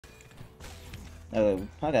Oh,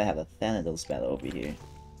 I gotta have a Thanatos battle over here.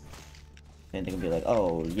 And they can be like,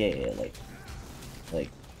 oh yeah, like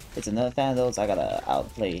it's another Thanatos, I gotta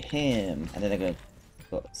outplay him, and then they're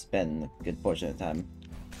gonna spend a good portion of the time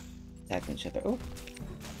attacking each other. Oh.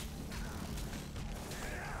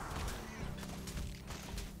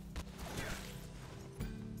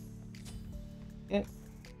 Yep.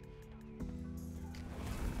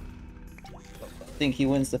 I think he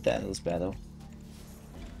wins the Thanatos battle.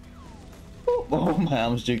 Oh, my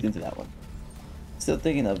arms juked into that one. Still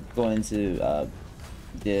thinking of going to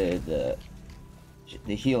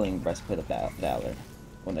the healing breastplate of valor,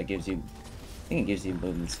 one that gives you, I think it gives you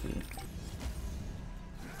movement speed.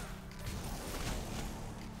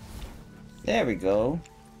 There we go.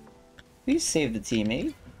 We saved the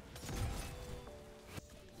teammate.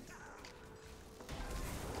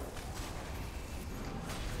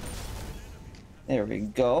 There we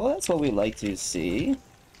go. That's what we like to see.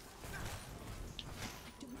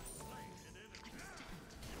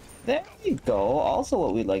 There you go. Also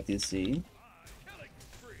what we'd like to see.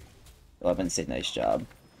 Oh, I'm gonna say nice job.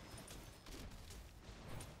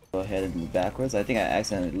 Go ahead and move backwards. I think I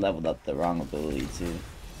accidentally leveled up the wrong ability too.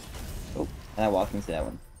 Oh, and I walked into that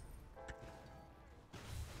one.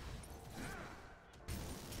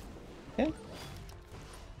 Okay.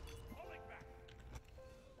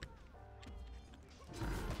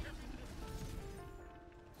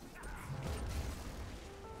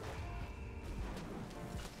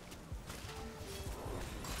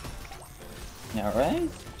 Alright.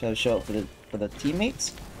 Try to show up for the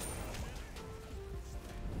teammates.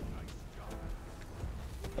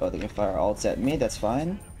 Oh, they can fire ults at me, that's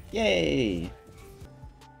fine. Yay!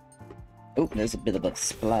 Oh, there's a bit of a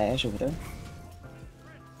splash over there.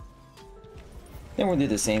 Then we'll do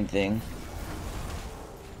the same thing.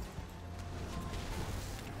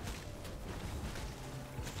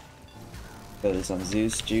 Go to some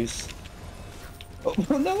Zeus juice. Oh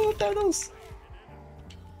no, Thanos!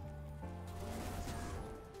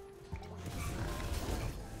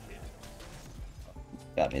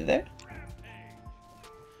 Got me there.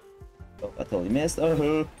 Oh, I totally missed.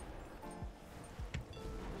 Oh.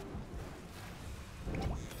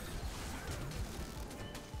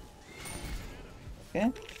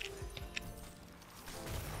 Okay.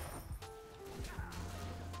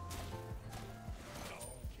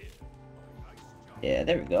 Yeah,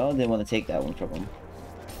 there we go. Didn't want to take that one from him.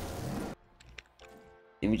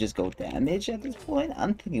 Did we just go damage at this point?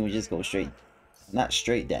 I'm thinking we just go straight. Not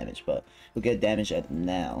straight damage, but we'll get damage at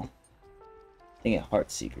now. I think at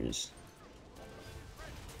Heartseekers.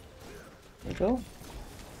 There we go.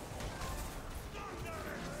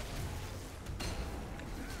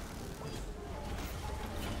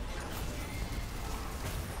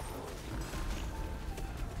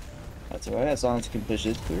 That's alright, as long as you can push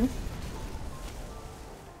it through.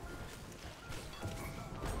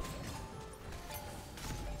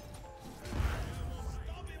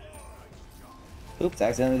 Oops, I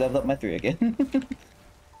accidentally leveled up my 3 again.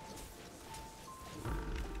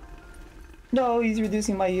 No, he's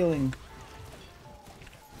reducing my healing.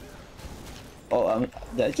 Oh,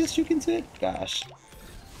 did I just shoot into it? Gosh.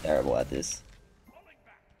 Terrible at this.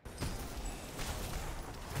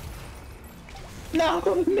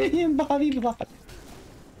 No, minion body block.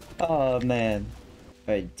 Oh, man.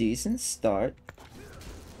 Alright, decent start.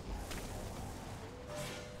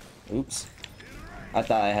 Oops. I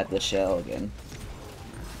thought I had the shell again.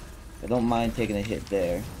 I don't mind taking a hit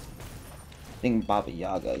there. I think Baba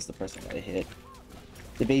Yaga is the person that I hit.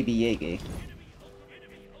 The baby Yage.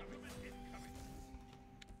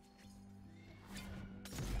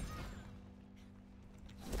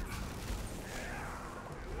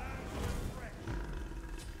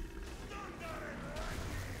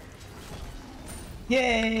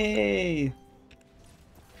 Yay!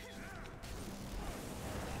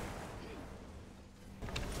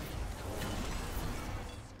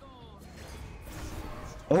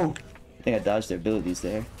 Oh! I think I dodged their abilities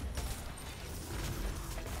there.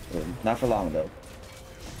 Not for long though.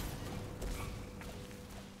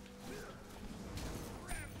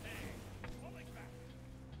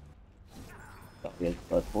 Oh, we had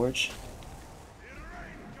Blood Forge.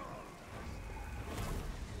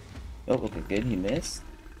 Oh, okay, good. He missed.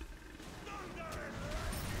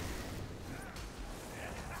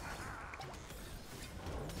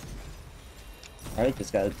 Alright,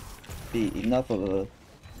 just gotta be enough of a...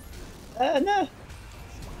 Ah, no!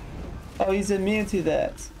 Oh, he's immune to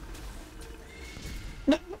that.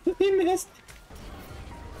 No, he missed!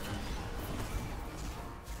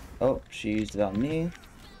 Oh, she used it on me.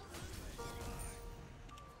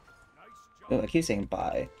 Oh, I keep saying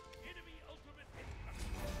bye.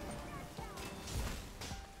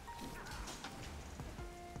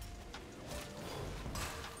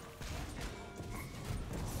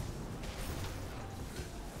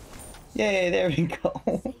 Yay, there we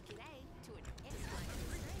go.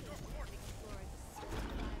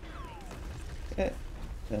 Okay,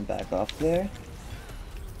 then back off there.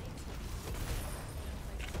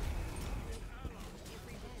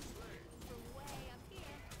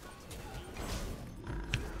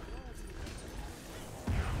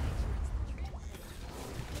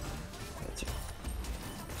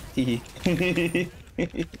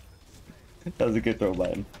 That was a good throw by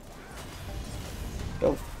him.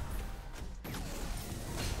 Go.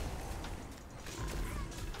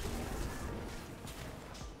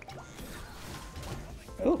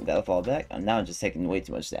 Oh, that'll fall back. Now I'm just taking way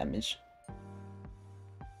too much damage.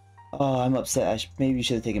 Oh, I'm upset. Maybe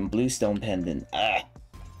should have taken Blue Stone Pendant. Ah.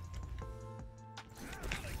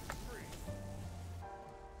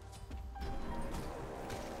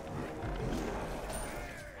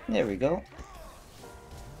 There we go.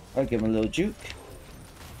 I'll give him a little juke.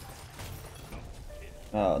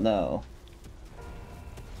 Oh no.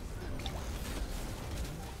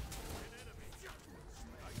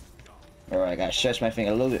 Alright, I gotta stretch my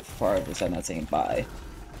finger a little bit farther so I'm not saying bye.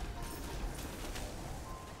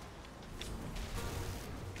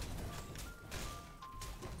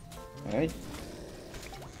 Alright.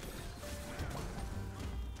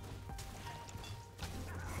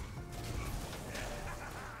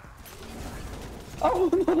 Oh,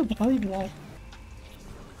 not a body block.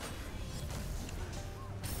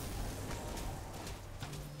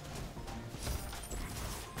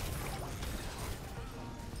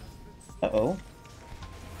 Uh-oh.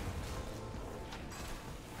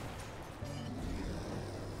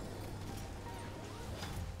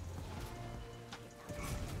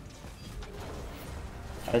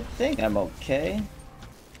 I think I'm okay.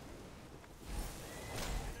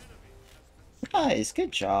 Nice,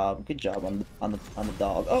 good job on the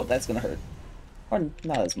dog. Oh, that's gonna hurt, or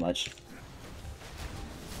not as much.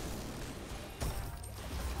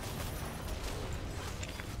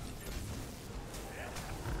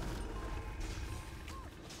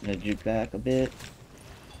 Gonna juke back a bit.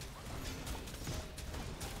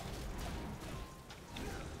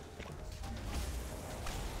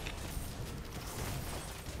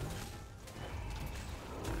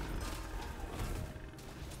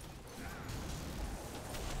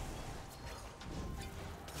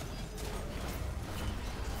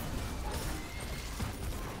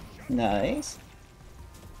 Nice.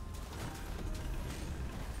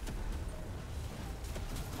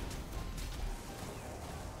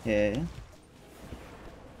 Okay.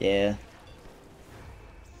 Yeah.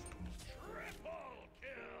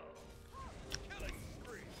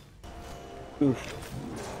 Oof.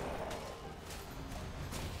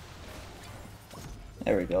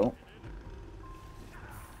 There we go.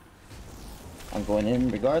 I'm going in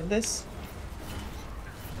regardless.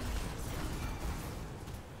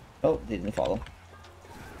 Oh, they didn't follow.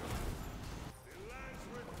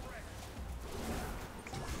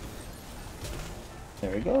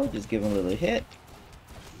 There we go, just give him a little hit.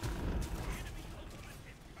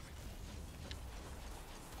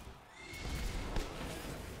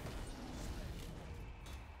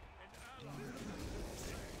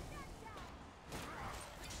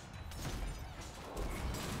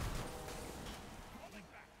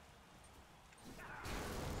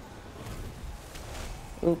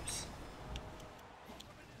 Oops.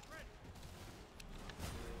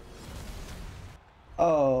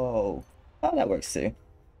 Oh, that works too.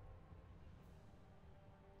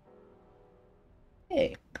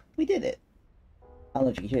 Hey, we did it. I don't know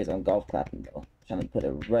if you can hear it, I'm golf clapping though. Trying to put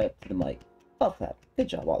it right up to the mic. Golf clap. Good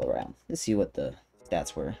job all around. Let's see what the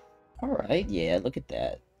stats were. Alright, yeah, look at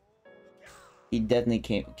that. He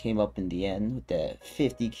definitely came up in the end with that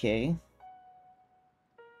 50k.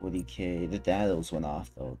 40k. The Thanatos went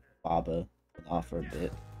off though. Baba went off for a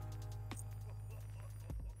bit.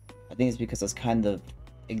 I think it's because I was kind of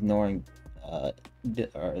ignoring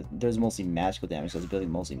there's mostly magical damage, so I was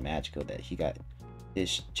building mostly magical that he got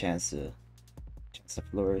this chance to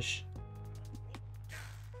flourish.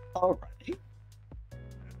 Alright.